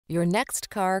Your next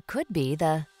car could be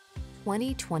the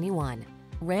 2021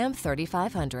 Ram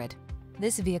 3500.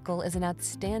 This vehicle is an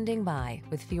outstanding buy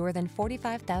with fewer than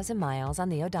 45,000 miles on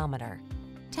the odometer.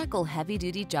 Tackle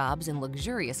heavy-duty jobs in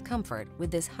luxurious comfort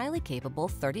with this highly capable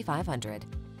 3500.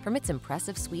 From its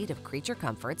impressive suite of creature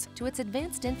comforts to its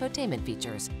advanced infotainment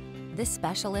features, this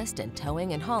specialist in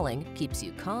towing and hauling keeps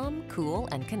you calm, cool,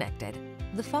 and connected.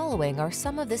 The following are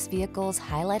some of this vehicle's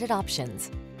highlighted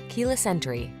options: keyless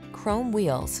entry, chrome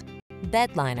wheels,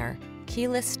 bed liner,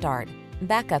 keyless start,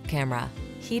 backup camera,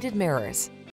 heated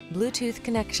mirrors, Bluetooth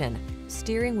connection,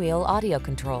 steering wheel audio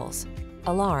controls,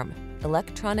 alarm,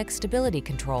 electronic stability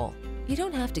control. You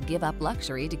don't have to give up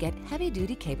luxury to get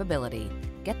heavy-duty capability.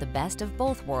 Get the best of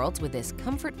both worlds with this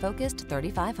comfort-focused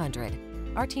 3500.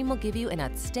 Our team will give you an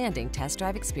outstanding test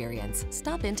drive experience.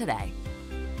 Stop in today.